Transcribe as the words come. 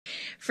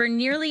For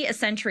nearly a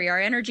century, our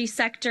energy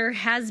sector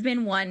has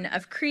been one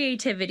of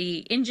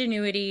creativity,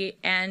 ingenuity,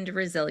 and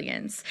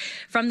resilience.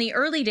 From the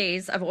early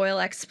days of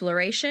oil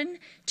exploration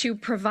to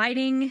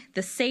providing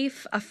the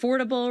safe,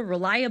 affordable,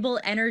 reliable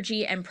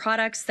energy and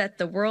products that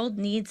the world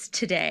needs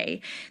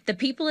today, the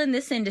people in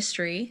this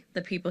industry,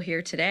 the people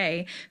here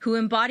today, who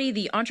embody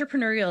the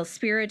entrepreneurial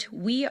spirit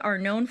we are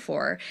known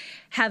for,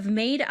 have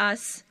made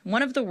us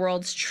one of the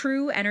world's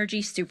true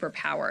energy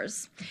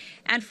superpowers.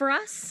 And for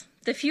us,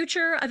 the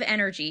future of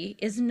energy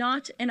is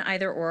not an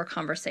either-or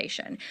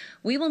conversation.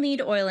 We will need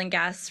oil and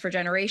gas for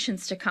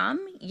generations to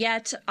come,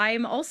 yet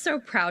I'm also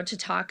proud to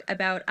talk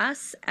about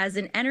us as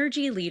an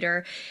energy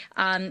leader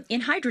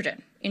in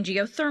hydrogen, in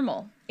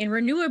geothermal, in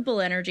renewable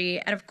energy,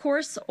 and of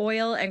course,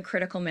 oil and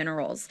critical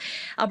minerals.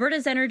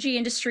 Alberta's energy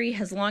industry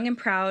has long and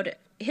proud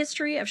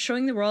history of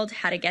showing the world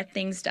how to get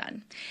things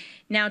done.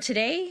 Now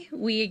today,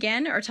 we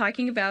again are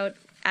talking about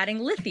adding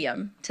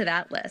lithium to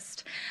that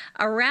list.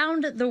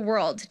 Around the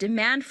world,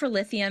 demand for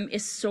lithium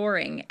is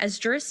soaring as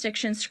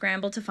jurisdictions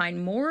scramble to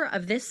find more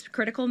of this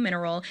critical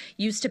mineral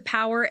used to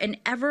power an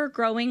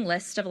ever-growing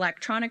list of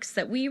electronics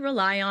that we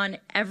rely on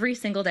every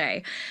single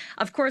day.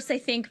 Of course, I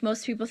think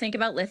most people think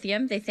about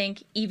lithium, they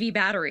think EV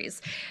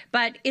batteries,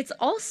 but it's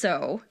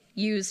also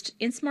used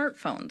in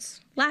smartphones,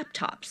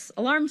 laptops,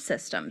 alarm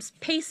systems,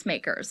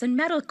 pacemakers, and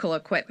medical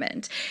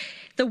equipment.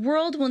 The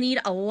world will need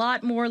a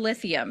lot more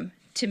lithium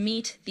to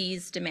meet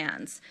these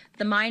demands.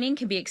 The mining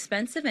can be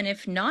expensive, and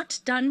if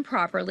not done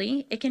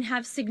properly, it can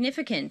have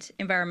significant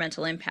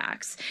environmental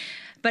impacts.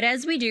 But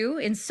as we do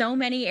in so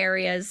many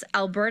areas,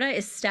 Alberta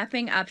is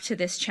stepping up to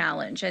this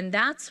challenge. And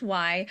that's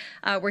why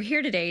we're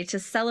here today to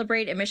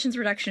celebrate Emissions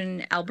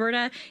Reduction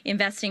Alberta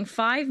investing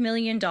 $5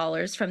 million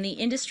from the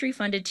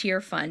industry-funded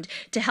Tier Fund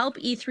to help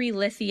E3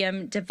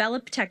 Lithium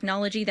develop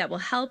technology that will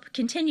help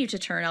continue to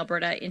turn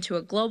Alberta into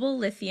a global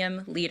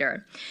lithium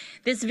leader.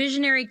 This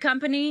visionary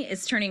company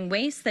is turning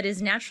waste that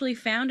is naturally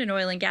found in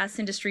oil and gas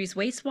industry's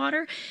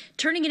wastewater,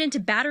 turning it into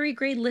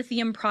battery-grade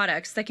lithium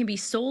products that can be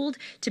sold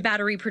to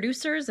battery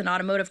producers and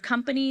automotive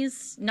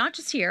companies, not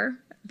just here,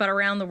 but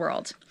around the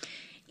world.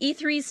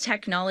 E3's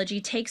technology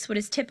takes what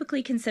is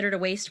typically considered a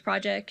waste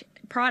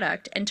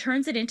product and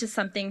turns it into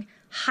something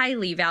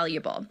highly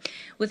valuable.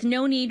 With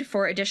no need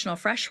for additional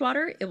fresh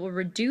water, it will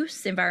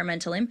reduce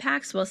environmental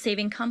impacts while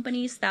saving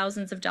companies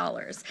thousands of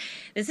dollars.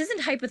 This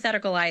isn't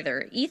hypothetical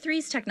either.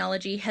 E3's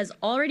technology has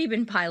already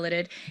been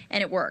piloted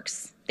and it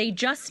works. They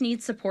just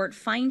need support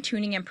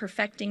fine-tuning and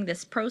perfecting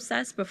this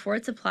process before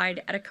it's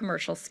applied at a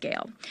commercial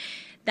scale.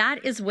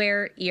 That is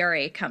where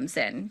ERA comes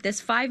in.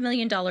 This $5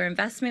 million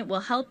investment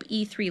will help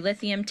E3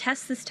 Lithium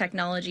test this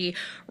technology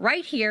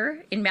right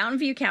here in Mountain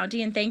View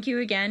County. And thank you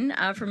again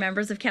for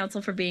members of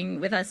council for being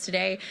with us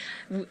today,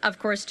 of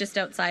course, just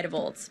outside of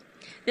Olds.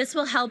 This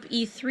will help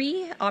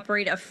E3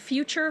 operate a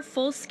future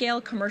full-scale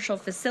commercial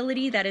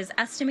facility that is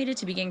estimated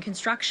to begin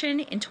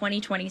construction in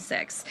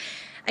 2026.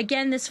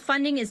 Again, this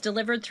funding is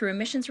delivered through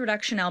Emissions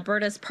Reduction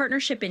Alberta's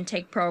Partnership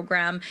Intake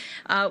Program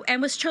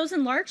and was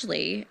chosen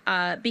largely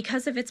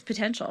because of its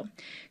potential.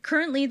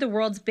 Currently, the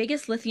world's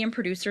biggest lithium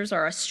producers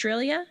are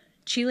Australia,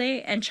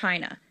 Chile, and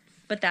China,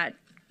 but that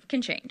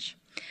can change.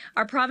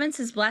 Our province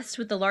is blessed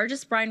with the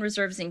largest brine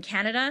reserves in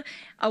Canada,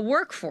 a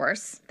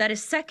workforce that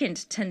is second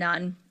to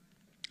none,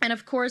 and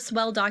of course,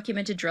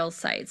 well-documented drill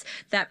sites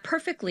that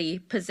perfectly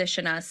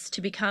position us to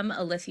become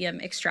a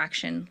lithium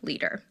extraction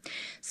leader.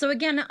 So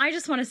again, I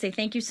just want to say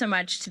thank you so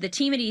much to the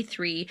team at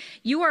E3.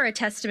 You are a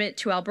testament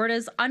to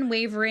Alberta's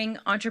unwavering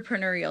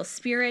entrepreneurial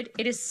spirit.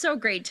 It is so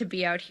great to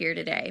be out here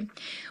today.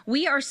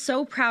 We are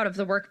so proud of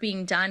the work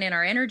being done in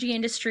our energy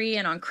industry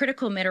and on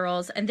critical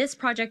minerals, and this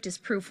project is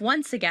proof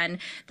once again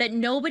that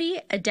nobody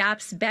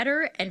adapts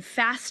better and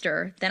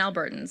faster than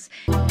Albertans.